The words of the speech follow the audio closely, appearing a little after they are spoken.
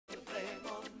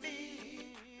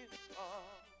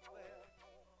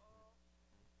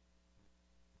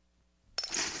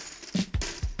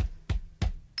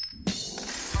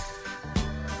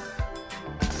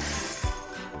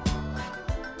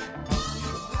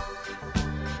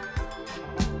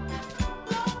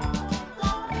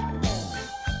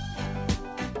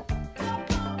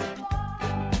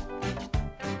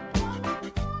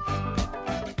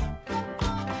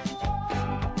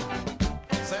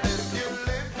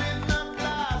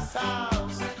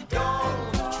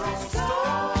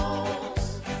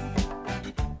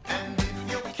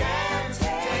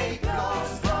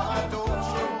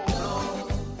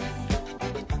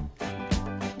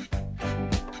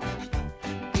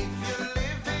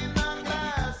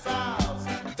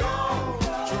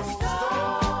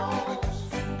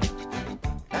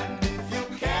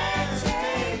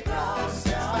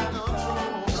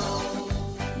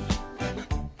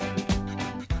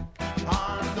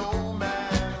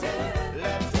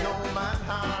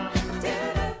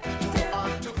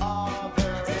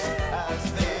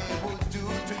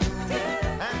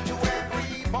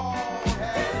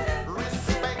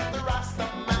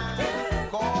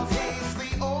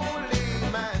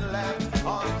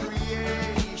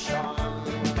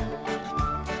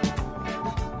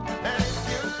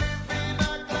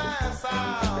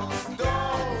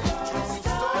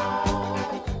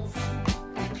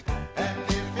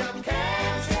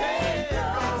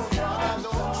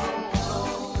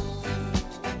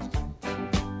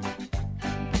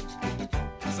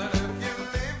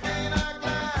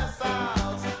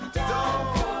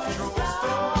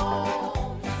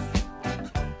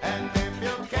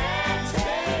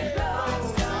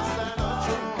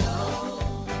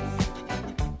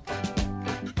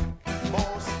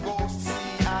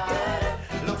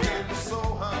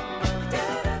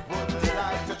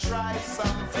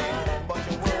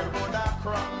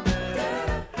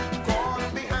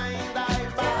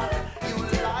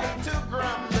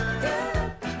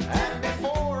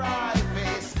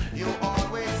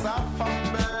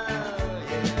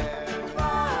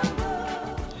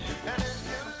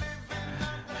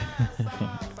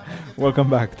Welcome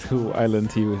back to Island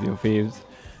Tea with your faves,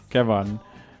 Kevin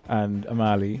and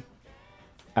Amali.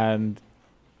 And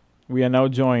we are now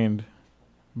joined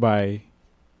by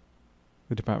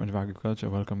the Department of Agriculture.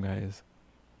 Welcome, guys.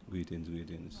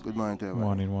 Greetings. Good morning to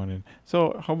everyone. Morning.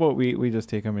 So, how about we just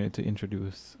take a minute to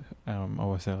introduce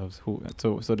ourselves,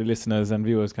 so the listeners and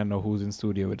viewers can know who's in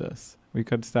studio with us. We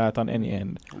could start on any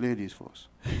end. Ladies first.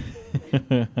 Good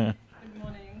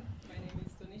morning. My name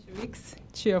is Tonisha Wicks,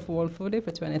 Chair of World Food Day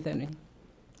for 2030.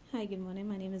 Hi, good morning.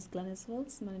 My name is Glennis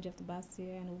Wilkes, Manager of the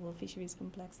Bastia and World Fisheries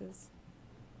Complexes.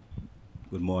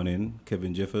 Good morning,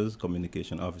 Kevin Jeffers,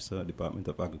 Communication Officer, Department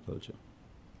of Agriculture.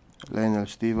 Lionel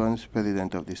Stevens,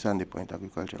 President of the Sandy Point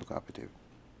Agricultural Cooperative.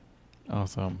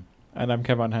 Awesome. And I'm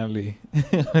Kevin Hanley,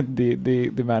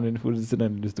 the man who's sitting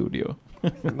in the studio.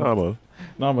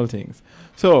 Normal things.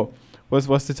 So,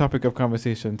 what's the topic of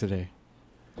conversation today?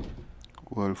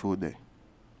 World Food Day.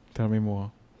 Tell me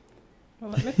more. Well,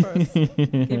 let me first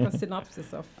give a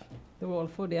synopsis of the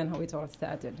World Food Day and how it all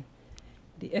started.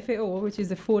 The FAO, which is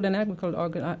the Food and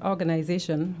Agriculture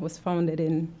Organization, was founded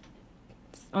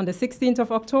on the 16th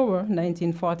of October,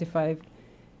 1945,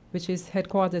 which is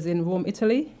headquarters in Rome,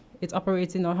 Italy. It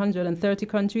operates in 130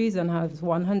 countries and has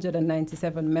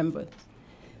 197 members.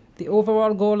 The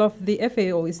overall goal of the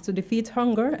FAO is to defeat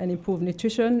hunger and improve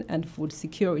nutrition and food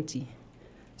security.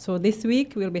 So this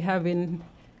week, we'll be having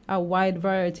a wide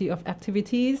variety of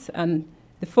activities, and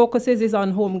the focus is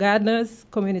on home gardeners,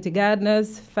 community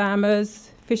gardeners,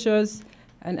 farmers, fishers,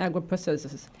 and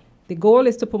agro-processors. The goal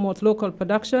is to promote local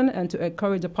production and to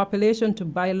encourage the population to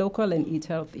buy local and eat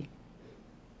healthy.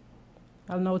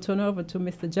 I'll now turn over to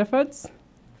Mr. Jeffords.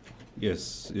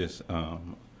 Yes.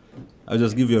 I'll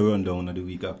just give you a rundown of the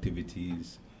week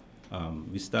activities.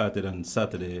 We started on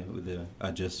Saturday with the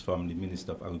address from the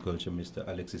Minister of Agriculture, Mr.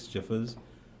 Alexis Jeffers.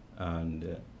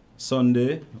 And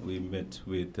Sunday, we met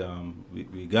with,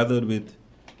 we gathered with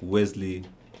Wesley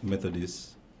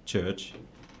Methodist Church.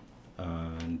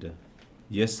 And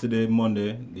yesterday,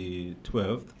 Monday, the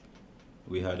 12th,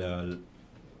 we had a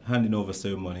handing over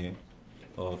ceremony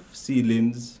of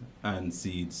seedlings and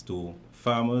seeds to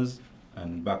farmers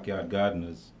and backyard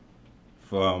gardeners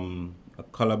from a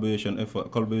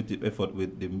collaborative effort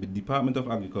with the Department of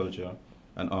Agriculture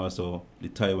and also the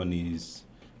Taiwanese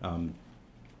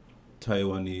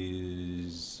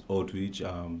outreach,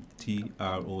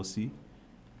 TROC.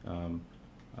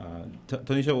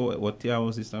 Tanisha, what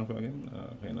TROC stands for again?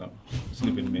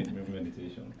 Sleeping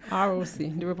meditation. ROC,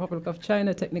 the Republic of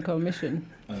China Technical Mission.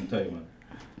 And Taiwan.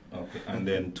 Okay, and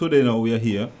then today now we are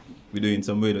here. We're doing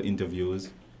some radio interviews.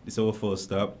 This is our first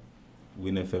stop,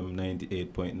 Win FM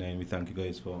 98.9. We thank you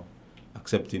guys for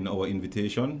accepting our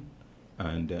invitation.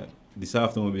 And this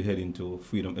afternoon we'll be heading to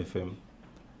Freedom FM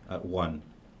at 1.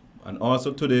 And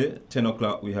also today, 10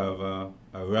 o'clock, we have a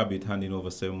rabbit handing over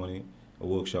ceremony, a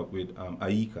workshop with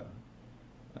AICA.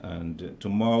 And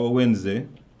tomorrow, Wednesday,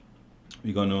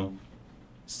 we're going to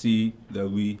see the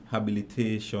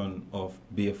rehabilitation of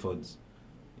Bayfords.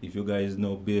 If you guys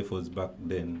know Bayfords back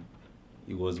then,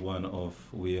 it was one of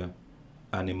where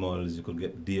animals, you could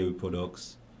get dairy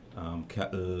products,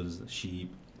 cattle,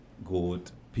 sheep,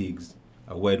 goat, pigs,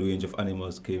 a wide range of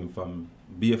animals came from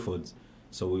Bayfords.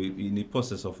 So we're in the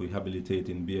process of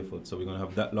rehabilitating Bayfords. So we're going to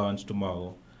have that launch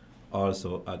tomorrow,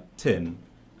 also at 10,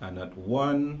 and at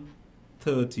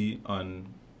 1:30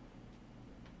 on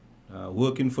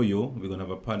Working for You, we're going to have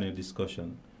a panel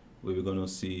discussion where we're going to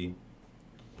see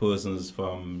persons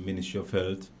from Ministry of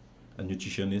Health and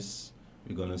nutritionists.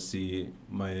 We're going to see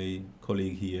my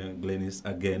colleague here, Glennis,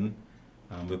 again,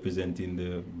 representing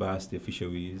the Bastia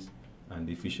Fisheries and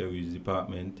the Fisheries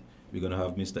Department. We're going to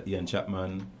have Mr. Ian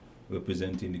Chapman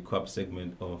representing the crop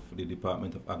segment of the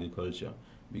Department of Agriculture,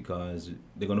 because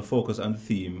they're going to focus on the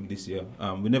theme this year.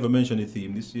 We never mentioned the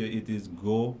theme. This year it is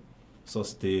Grow,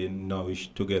 Sustain, Nourish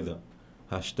Together.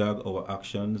 Hashtag our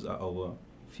actions are our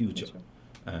future.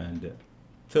 And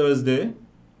Thursday,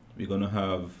 we're going to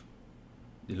have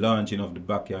the launching of the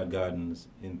backyard gardens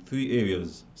in 3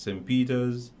 areas: St.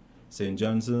 Peter's, St.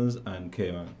 Johnson's, and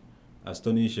Karen. As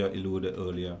Tonisha alluded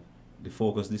earlier, the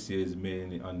focus this year is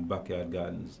mainly on backyard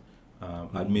gardens.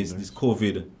 Amidst this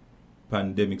COVID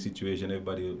pandemic situation,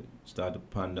 everybody started to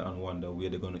ponder and wonder where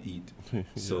they're going to eat. Yeah.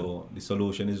 So the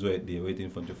solution is right there, waiting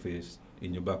in front of your face,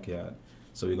 in your backyard.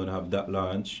 So we're going to have that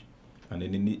launch. And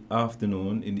then in the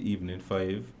afternoon, in the evening,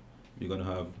 5, we're going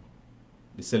to have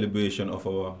the celebration of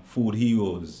our food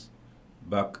heroes.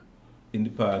 Back in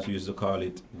the past, we used to call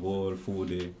it World Food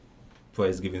Day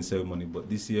prize giving ceremony, but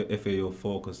this year FAO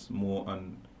focused more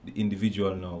on the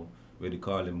individual now, where they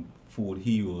call them food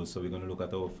heroes. So we're going to look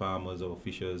at our farmers, our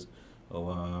fishers,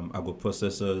 our agro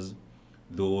processors,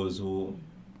 those who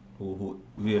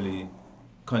really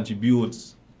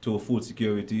contributes to food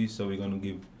security. So we're going to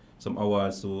give some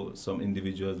awards to some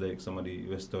individuals, like some of the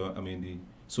the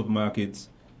supermarkets,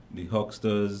 the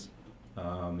hucksters.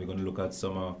 We're going to look at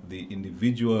some of the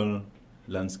individual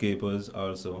landscapers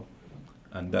also,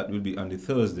 and that will be on the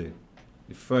Thursday.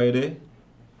 The Friday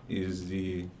is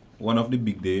one of the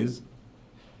big days.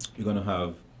 We're going to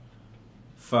have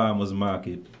farmers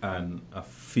market and a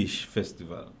fish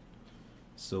festival.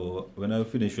 So when I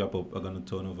finish wrap up, I'm going to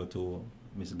turn over to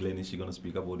Miss Glennie. She's going to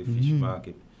speak about the fish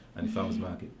market and the farmers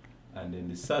market. And then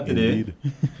the Saturday,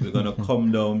 we're going to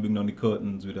come down, bring down the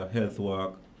curtains with a health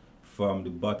walk from the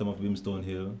bottom of Brimstone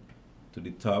Hill to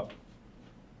the top,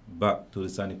 back to the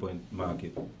S.K.N.Y.P.A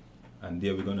market. And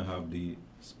there we're going to have the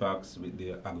Sparks with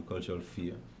the agricultural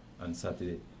fair on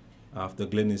Saturday. After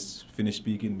Glenn is finished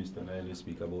speaking, Mr. Nile will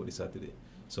speak about the Saturday.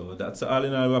 So that's all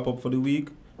in all wrap up for the week.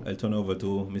 I'll turn over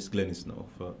to Miss Glennis now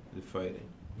for the Friday.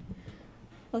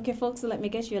 Okay, folks, so let me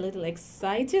get you a little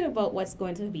excited about what's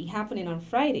going to be happening on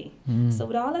Friday. So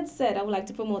with all that said, I would like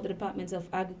to promote the Department of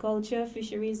Agriculture,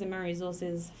 Fisheries and Marine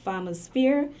Resources Farmers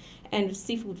Fair and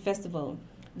Seafood Festival.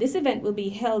 This event will be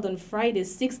held on Friday,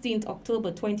 16th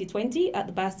October 2020 at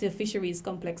the Bastia Fisheries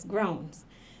Complex grounds.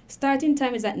 Starting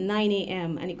time is at 9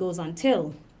 a.m. and it goes on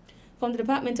till. From the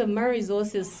Department of Marine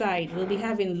Resources side, we'll be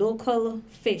having local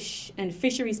fish and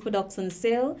fisheries products on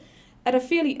sale at a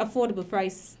fairly affordable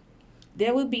price.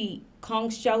 There will be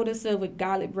conch chowder served with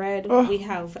garlic bread. We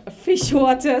have fish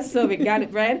water served with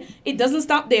garlic bread. It doesn't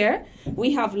stop there.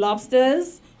 We have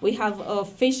lobsters. We have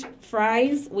fish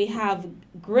fries. We have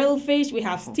grilled fish. We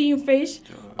have steamed fish.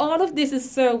 All of this is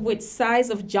served with sides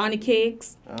of Johnny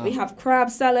cakes. We have crab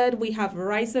salad. We have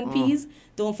rice and peas.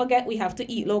 Don't forget, we have to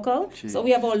eat local. So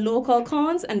we have our local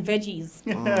corns and veggies.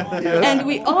 And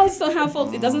we also have,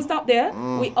 folks, it doesn't stop there.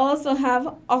 We also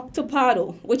have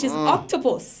octopado, which is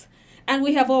octopus. And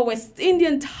we have our West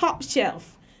Indian top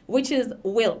shelf, which is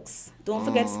Wilkes. Don't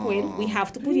forget squid. We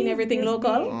have to put in everything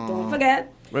local. Don't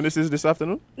forget. When this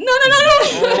afternoon? No.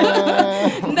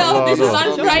 No, this is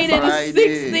on Friday the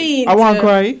 16th. I want to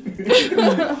cry.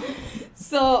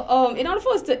 So in order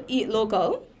for us to eat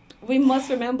local, we must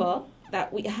remember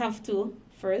that we have to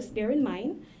first bear in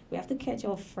mind, we have to catch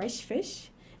our fresh fish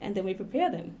and then we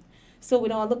prepare them. So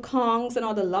with all the kongs and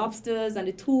all the lobsters and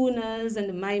the tunas and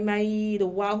the mai, the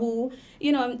wahoo,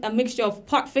 you know, a mixture of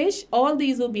pot fish, all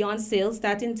these will be on sale.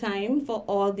 Starting time for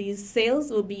all these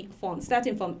sales will be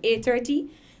starting from 8:30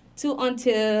 to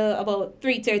until about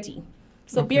 3:30.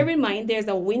 So bear in mind there's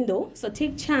a window. So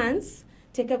take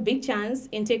a big chance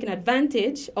in taking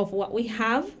advantage of what we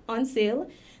have on sale.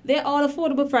 They're all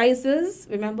affordable prices.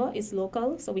 Remember, it's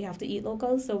local, so we have to eat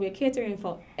local. So we're catering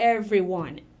for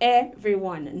everyone.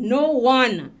 Everyone. No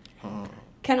one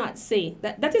cannot say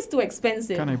that is too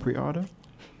expensive. Can I pre-order?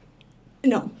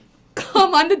 No.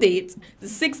 Come on the date. The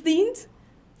 16th,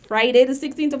 Friday the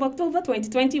 16th of October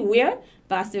 2020, where?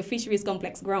 Bastia Fisheries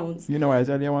Complex grounds. You know why I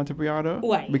said I want to pre-order?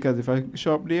 Why? Because if I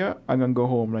shop there, I'm going to go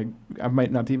home. Like, I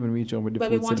might not even reach home with the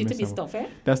But food. we want you to be myself. stuffed, eh?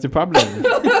 That's the problem.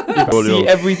 If I see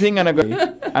everything and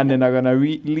I'm then I'm gonna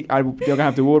you're gonna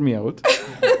have to roll me out.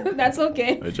 That's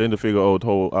okay. I'm trying to figure out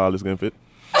how all is gonna fit.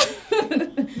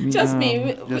 Trust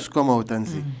me. Just come out and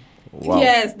see. Wow.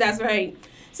 Yes, that's right.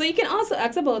 So you can also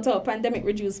ask about our pandemic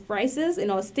reduced prices in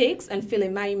our steaks and filet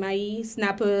mai,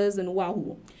 snappers and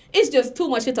wahoo. It's just too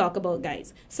much to talk about,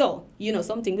 guys. So, you know,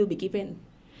 something we'll be keeping.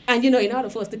 And, you know, in order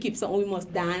for us to keep something, we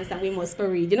must dance and we must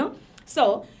parade, you know.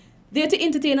 So, there to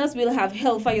entertain us, we'll have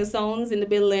Hellfire Sounds in the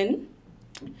building,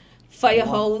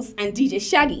 Firehouse, and DJ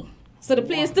Shaggy. So the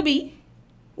place to be,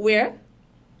 where?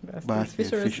 Bastia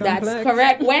Fisheries That's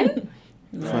correct. When?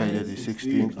 Friday the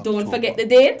 16th. Don't forget the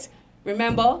date.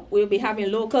 Remember, we'll be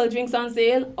having local drinks on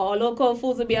sale. All local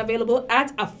foods will be available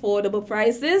at affordable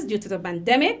prices due to the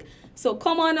pandemic. So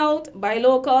come on out, buy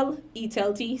local, eat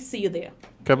healthy. See you there.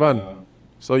 Kevin,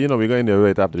 so you know we're going there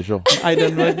right after the show. I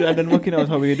don't working out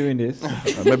how we're doing this.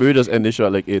 Maybe we just end the show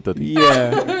at like 8:30.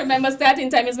 Yeah. Remember, starting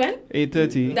time is when?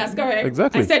 8:30. That's correct.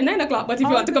 Exactly. I said 9 o'clock, but if you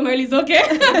want to come early, it's okay.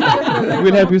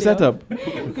 We'll help you set up.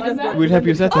 What's that? We'll help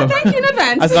you set Oh, up. thank you in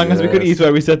advance. As long as we could eat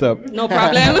while we set up. No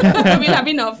problem. We'll have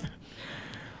enough.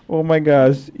 Oh my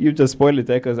gosh, you just spoiled it,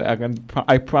 because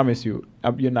I promise you,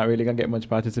 you're not really gonna get much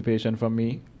participation from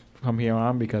me from here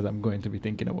on, because I'm going to be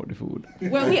thinking about the food.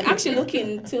 Well, we're actually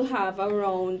looking to have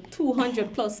around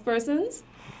 200 plus persons.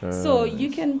 So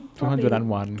you can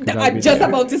 201. I'm just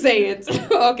about to say it.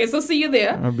 Okay, so see you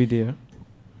there. I'll be there.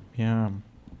 Yeah.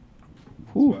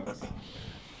 Whew.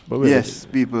 Yes,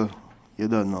 people, you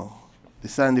don't know. The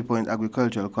Sandy Point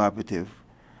Agricultural Cooperative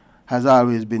has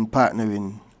always been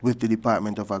partnering with the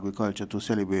Department of Agriculture to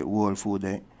celebrate World Food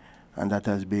Day, and that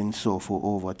has been so for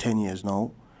over 10 years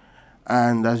now.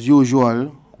 And as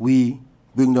usual, we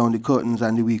bring down the curtains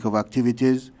on the week of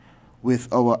activities with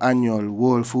our annual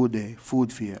World Food Day,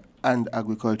 Food Fair, and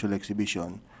Agricultural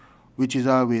Exhibition, which is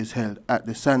always held at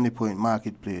the S.K.N.Y.P.A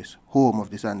Marketplace, home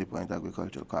of the S.K.N.Y.P.A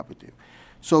Agricultural Cooperative.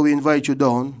 So we invite you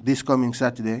down this coming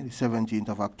Saturday, the 17th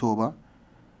of October.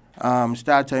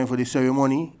 Start time for the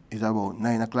ceremony is about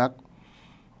 9 o'clock.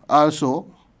 Also,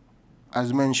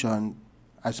 as mentioned,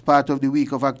 as part of the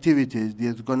week of activities,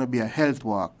 there's going to be a health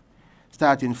walk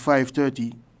starting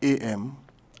 5:30 a.m.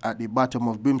 at the bottom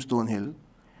of Brimstone Hill,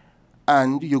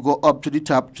 and you go up to the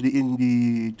top to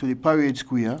the parade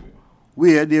square,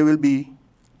 where there will be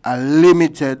a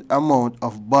limited amount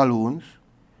of balloons,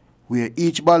 where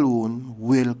each balloon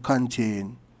will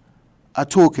contain a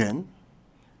token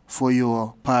for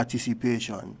your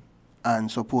participation and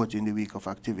supporting the week of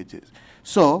activities.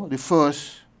 So the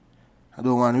first, I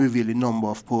don't want to reveal the number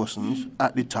of persons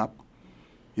at the top.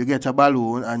 You get a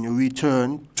balloon and you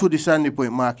return to the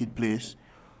S.K.N.Y.P.A Marketplace,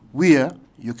 where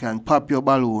you can pop your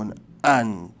balloon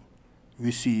and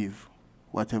receive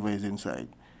whatever is inside.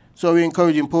 So we're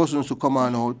encouraging persons to come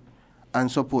on out and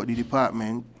support the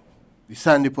department, the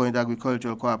S.K.N.Y.P.A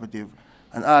Agricultural Cooperative,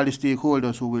 and all the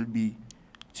stakeholders who will be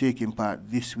taking part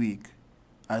this week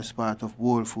as part of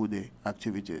World Food Day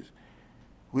activities,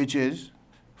 which is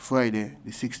Friday,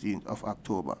 the 16th of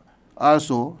October.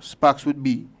 Also, SPACs would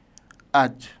be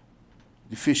at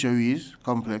the fisheries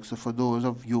complex. So for those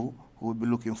of you who would be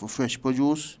looking for fresh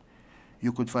produce,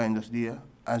 you could find us there,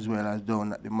 as well as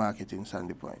down at the market in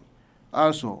Sandy Point.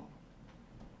 Also,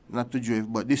 not to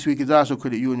drive, but this week is also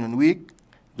Credit Union Week.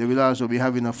 They will also be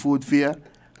having a food fair,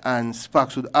 and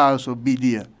SPACs would also be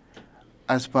there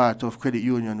as part of Credit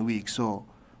Union Week. So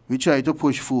we try to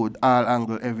push food all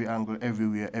angle,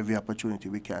 everywhere, every opportunity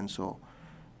we can. So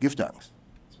give thanks.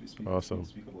 Awesome.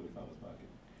 Speak about the farmers market.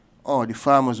 Oh, the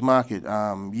farmers market.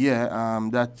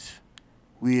 That's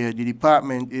where the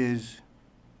department is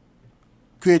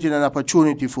creating an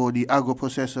opportunity for the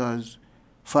agro-processors,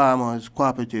 farmers,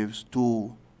 cooperatives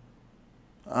to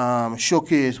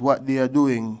showcase what they are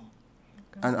doing,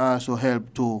 and also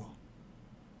help to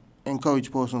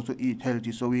encourage persons to eat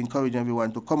healthy. So we encourage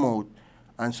everyone to come out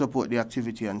and support the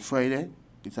activity on Friday.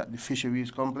 It's at the Fisheries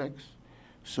Complex.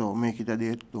 So make it a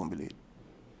date, don't be late.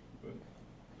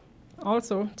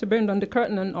 Also, to bring down the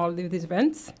curtain on all these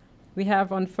events, we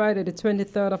have on Friday, the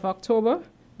 23rd of October,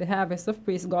 the Harvest of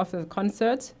Praise Gospel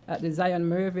concert at the Zion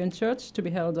Moravian Church, to be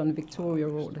held on Victoria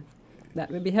Road. That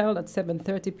will be held at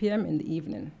 7:30 p.m. in the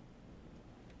evening.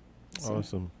 So.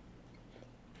 Awesome.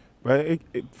 But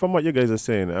from what you guys are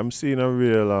saying, I'm seeing a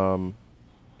real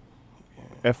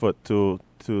effort to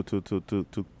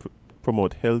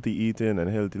promote healthy eating and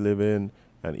healthy living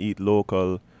and eat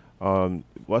local.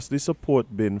 What's the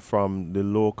support been from the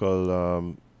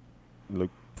local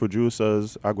like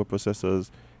producers,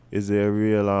 agro-processors? Is there a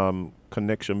real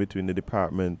connection between the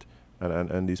department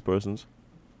and these persons?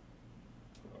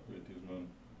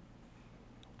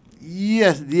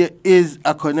 Yes, there is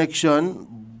a connection,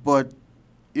 but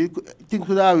things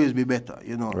could always be better,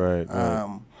 you know. Right.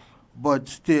 But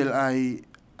still,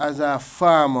 as a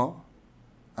farmer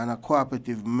and a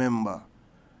cooperative member,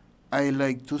 I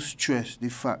like to stress the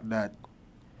fact that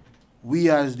we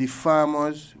as the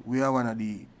farmers, we are one of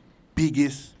the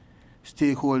biggest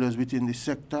stakeholders within the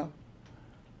sector,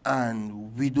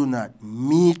 and we do not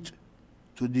meet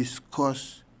to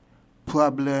discuss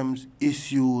problems,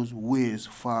 issues, ways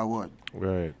forward.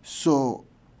 Right. So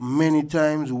many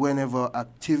times whenever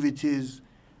activities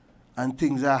and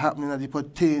things are happening as it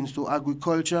pertains to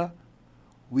agriculture,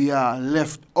 we are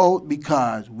left out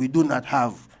because we do not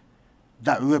have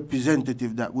that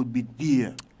representative that would be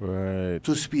there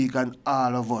to speak on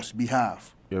all of us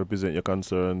behalf. You represent your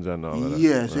concerns and all of that.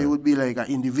 Yes, it would be like an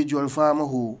individual farmer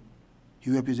who he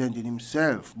represented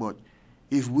himself. But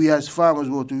if we as farmers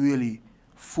were to really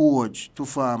forge to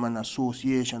form an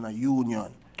association, a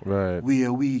union, where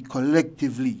we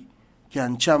collectively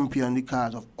can champion the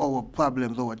cause of our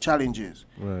problems, our challenges,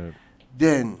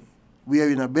 then we are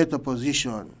in a better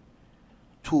position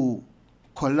to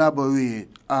collaborate,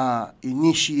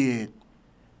 initiate,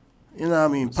 you know what I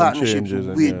mean, partnerships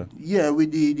with,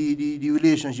 with the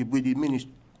relationship with the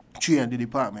ministry and the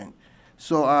department.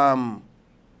 So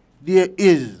there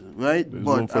is, right? There's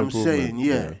but I'm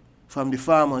saying, from the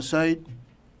farmer side,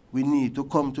 we need to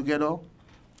come together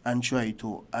and try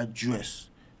to address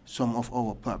some of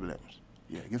our problems.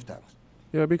 Yeah, give thanks.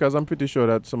 Yeah, because I'm pretty sure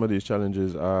that some of these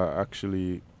challenges are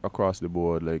actually across the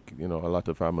board. Like, you know, a lot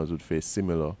of farmers would face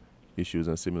similar issues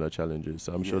and similar challenges.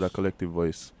 So I'm sure Yes. that collective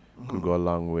voice could go a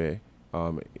long way,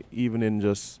 even in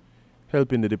just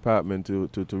helping the department to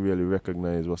really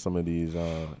recognize what some of these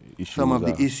issues Some of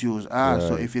are. the issues are.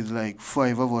 So Right. if it's like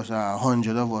 5 of us or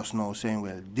 100 of us now saying,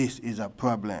 well, this is a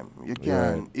problem, you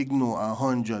can't ignore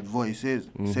 100 voices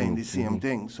saying the same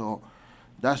thing. So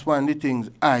that's one of the things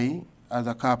I, as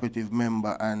a cooperative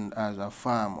member and as a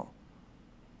farmer,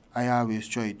 I always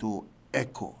try to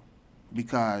echo,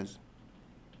 because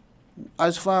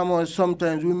as farmers,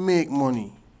 sometimes we make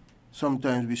money,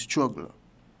 sometimes we struggle.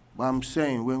 But I'm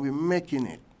saying, when we're making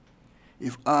it,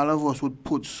 if all of us would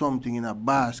put something in a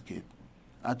basket,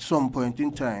 at some point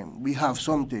in time, we have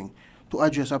something to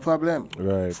address a problem.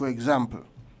 Right. For example,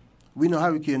 we know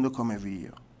hurricane will come every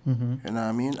year. You know what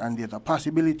I mean? And there's a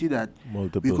possibility that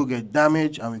we could get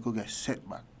damage and we could get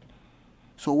setback.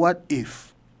 So what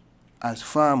if, as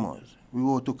farmers, we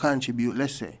were to contribute,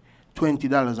 let's say,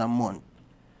 $20 a month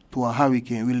to a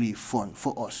hurricane relief fund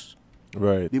for us?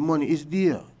 Right. The money is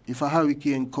there. If a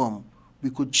hurricane come, we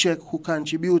could check who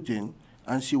contributing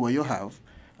and see what you have,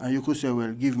 and you could say,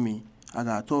 well, give me, I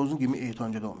got 1,000, give me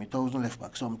 800 out, me 1,000 left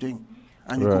back, something.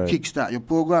 And you could kickstart your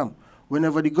program.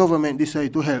 Whenever the government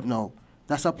decide to help now,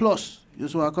 that's a plus.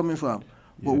 That's where I'm coming from.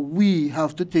 But we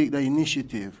have to take the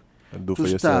initiative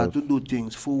to start to do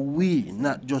things for we,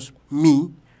 not just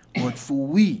me, but for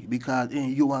we, because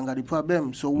you ain't got the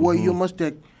problem. So why you must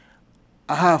take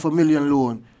a $500,000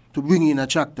 loan to bring in a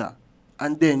tractor,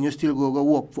 and then you still go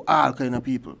work for all kind of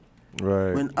people?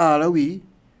 Right. When all of we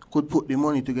could put the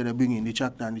money together, bring in the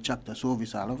tractor, and the tractor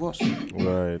service all of us.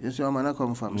 Right. You see where I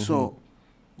come from? So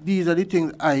these are the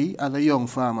things I, as a young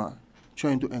farmer,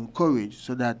 trying to encourage,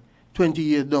 so that 20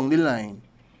 years down the line,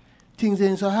 things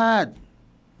ain't so hard.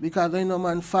 Because I know,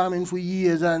 man, farming for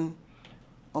years, and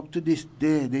up to this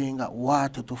day, they ain't got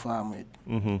water to farm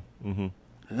with.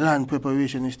 Land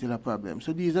preparation is still a problem.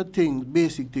 So these are things,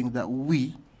 basic things that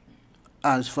we,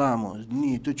 as farmers,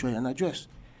 need to try and address.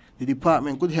 The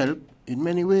department could help in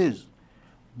many ways,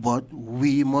 but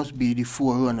we must be the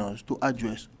forerunners to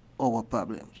address our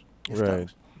problems. Right.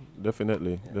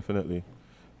 Definitely.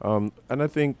 And I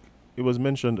think it was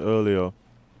mentioned earlier,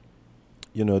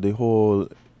 you know, the whole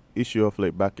issue of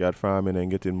like backyard farming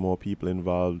and getting more people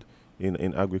involved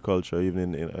in agriculture,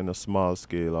 even in a small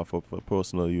scale or for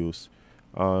personal use.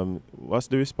 What's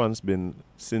the response been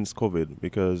since COVID?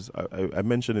 Because I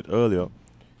mentioned it earlier.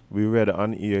 We read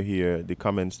on ear here the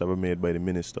comments that were made by the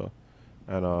minister,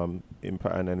 and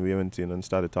then we went in and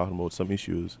started talking about some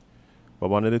issues. But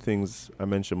one of the things I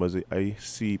mentioned was I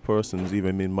see persons,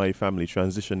 even in my family,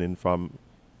 transitioning from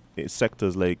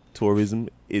sectors like tourism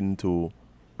into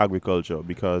agriculture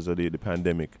because of the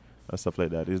pandemic and stuff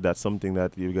like that. Is that something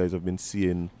that you guys have been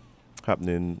seeing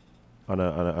happening on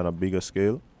a bigger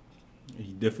scale?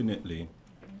 Definitely.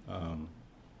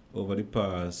 Over the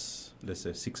past, let's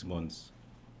say, 6 months,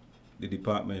 the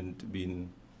department been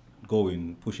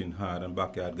pushing hard on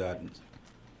backyard gardens,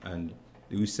 and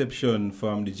the reception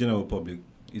from the general public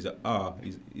is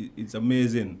it's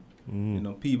amazing. You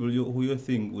know, people who you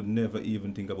think would never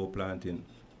even think about planting,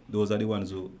 those are the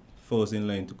ones who first in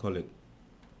line to collect.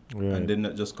 Right. And they're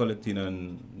not just collecting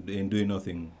and they ain't doing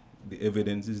nothing. The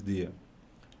evidence is there.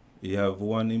 You have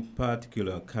one in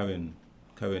particular, Karen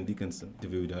Dickinson,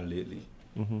 interviewed her lately.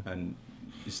 And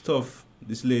the stuff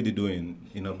this lady doing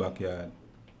in her backyard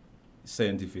is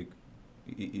scientific.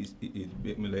 It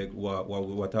make me like,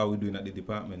 what are we doing at the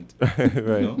department? Right.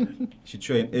 You know? She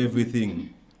trying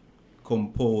everything.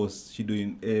 Compost, she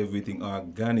doing everything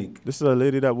organic. This is a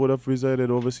lady that would have resided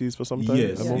overseas for some time.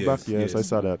 Yes, I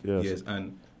saw that. Yes,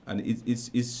 and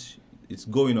it's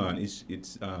going on.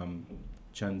 It's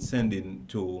transcending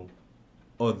to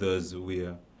others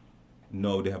where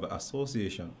now they have an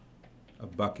association, a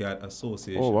backyard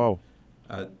association. Oh wow!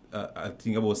 I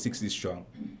think about 60 strong.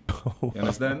 You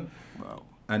understand? Wow.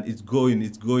 And it's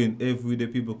going every day.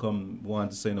 People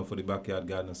want to sign up for the backyard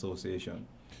garden association,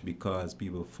 because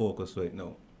people focus right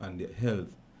now on their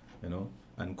health, you know.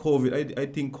 And COVID, I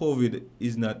think COVID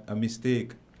is not a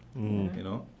mistake, you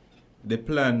know. They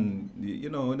plan, you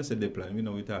know, when I say they plan, you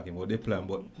know, we're talking about they plan,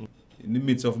 but in the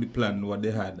midst of the plan, what they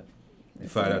had, they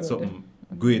found out something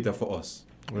greater for us,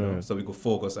 you know, so we could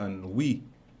focus on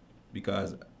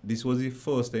because this was the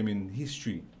first time in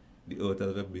history the earth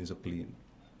has ever been so clean,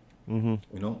 you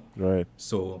know. Right.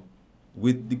 So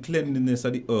with the cleanliness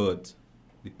of the earth,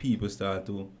 the people start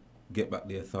to get back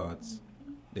their thoughts.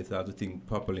 They start to think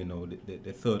properly now.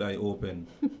 The third eye open,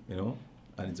 you know,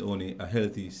 and it's only a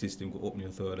healthy system to open your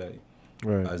third eye.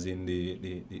 Right. As in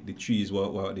the trees,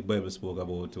 what the Bible spoke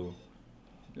about, too.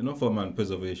 You know, for man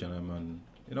preservation and man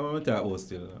You know what I'm talking about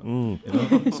still. Mm. You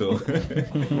know, so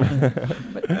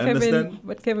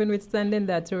But Kevin, withstanding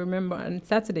that, to remember on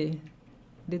Saturday,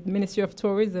 the Ministry of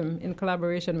Tourism, in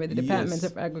collaboration with the Department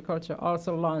Yes. of Agriculture,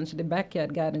 also launched the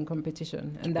backyard garden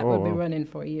competition, and that Oh, will be wow. running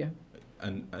for a year.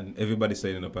 and everybody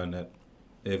signing up on that.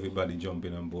 Everybody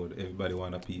jumping on board. Everybody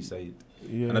want a piece of it.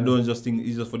 Yeah. And I don't just think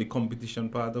it's just for the competition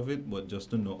part of it, but just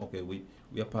to know, okay, we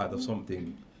are part of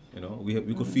something. You know, we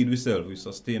could feed ourselves. We're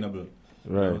sustainable.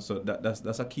 You know? Right. So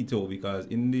that's a key to it, because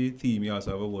in the theme you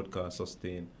also have a word called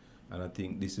sustain, and I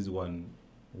think this is one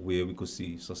where we could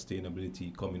see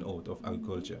sustainability coming out of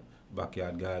agriculture,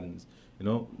 backyard gardens. You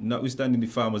know, notwithstanding the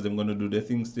farmers, they're gonna do their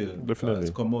thing still. Definitely.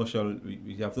 It's commercial.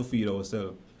 We have to feed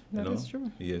ourselves. That you know? is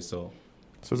true. Yeah. So.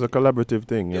 So it's a collaborative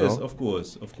thing, you Yes, know? of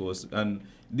course, and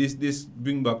this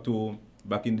bring back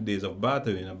in the days of a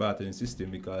bartering system,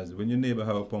 because when your neighbor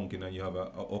have a pumpkin and you have a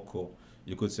okra,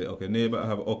 you could say, okay, neighbor, I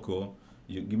have okra,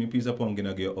 you give me a piece of pumpkin,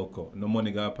 I get okra. No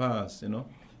money gonna pass, you know,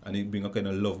 and it bring a kind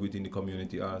of love within the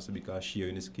community also, because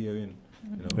sharing is caring,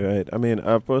 you know. Right. I mean,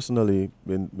 I've personally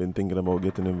been thinking about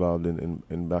getting involved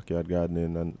in backyard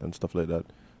gardening and stuff like that.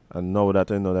 And now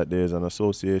that I know that there's an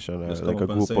association, Just like come a up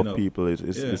and group sign of up. people, it's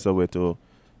Yeah. a way to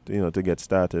get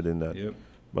started in that. Yep.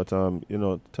 But you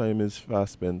know, time is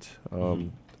fast spent.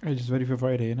 I'm just ready for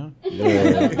Friday, you know?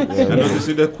 Yeah, I know you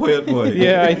see that quiet boy.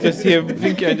 Yeah, I just hear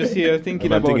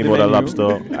thinking I'm about thinking the about a menu.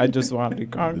 lobster. I just want the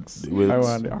conchs. The wilts. I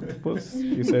want the octopus.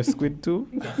 You say squid too.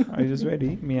 I just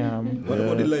ready. Me What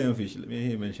about the Yeah. lionfish? Let me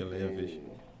hear you mention lionfish.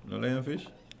 No lionfish?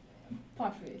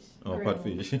 Potfish. Oh,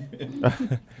 catfish.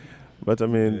 But I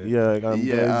mean,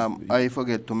 I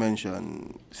forget to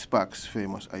mention S.K.N.Y.P.A's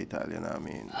famous Italian, I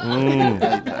mean.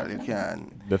 Italy, you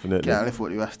can't definitely. live out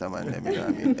the Rasta man, them, you know what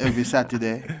I mean.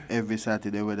 Every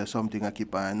Saturday, whether something I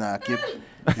keep or not keep,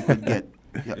 you could get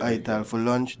your Ital for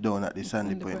lunch down at the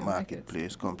Sandy Point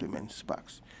Marketplace, compliment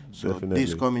S.K.N.Y.P.A. So Definitely.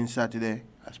 this coming Saturday,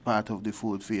 as part of the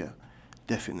food fair,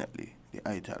 definitely the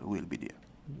Ital will be there.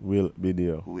 Will be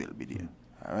there.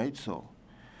 All right, so.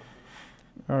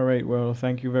 All right. Well,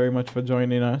 thank you very much for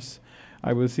joining us.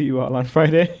 I will see you all on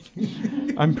Friday.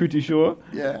 I'm pretty sure.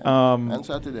 Yeah. And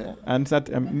Saturday.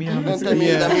 Me Don't have tell me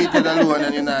yeah. you eat it alone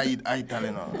and you not eat Ital,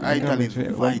 you know. Ital is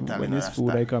vital When in it's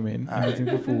food, I come in. Anything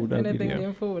for food, I'll be Anything there.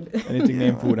 in food. Anything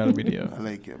named food, I'll be there. I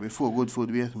like it. Before good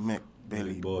food, we have to make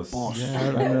belly Boss.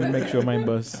 Yeah, I'll make sure mine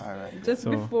bus. All right. Just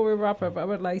So- before we wrap up, I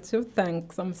would like to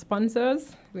thank some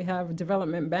sponsors. We have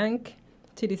Development Bank,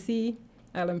 TDC,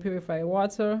 Island Purified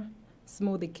Water,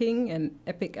 Smoothie King, and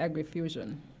Epic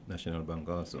Agri-Fusion. National Bank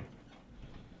also.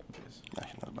 Yes.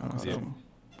 National Bank. Awesome. Awesome.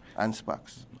 And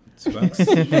SPACs. Spanks.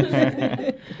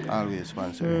 Always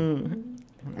sponsoring.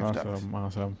 Give thanks.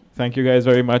 Awesome. Thank you guys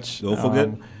very much. Don't forget,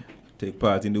 take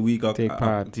part in the week of take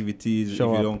part. activities.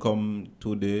 Show if you up. don't come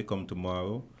today, come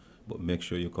tomorrow. But make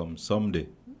sure you come someday.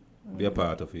 Be a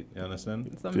part of it. You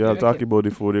understand? Some If you are jerky. talking about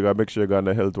the food, you gotta make sure you go on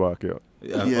the health walk, yeah.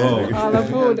 Yeah. Yeah. Oh. All the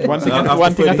food. One thing, After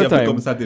one thing Friday, at a you have to time. come Saturday.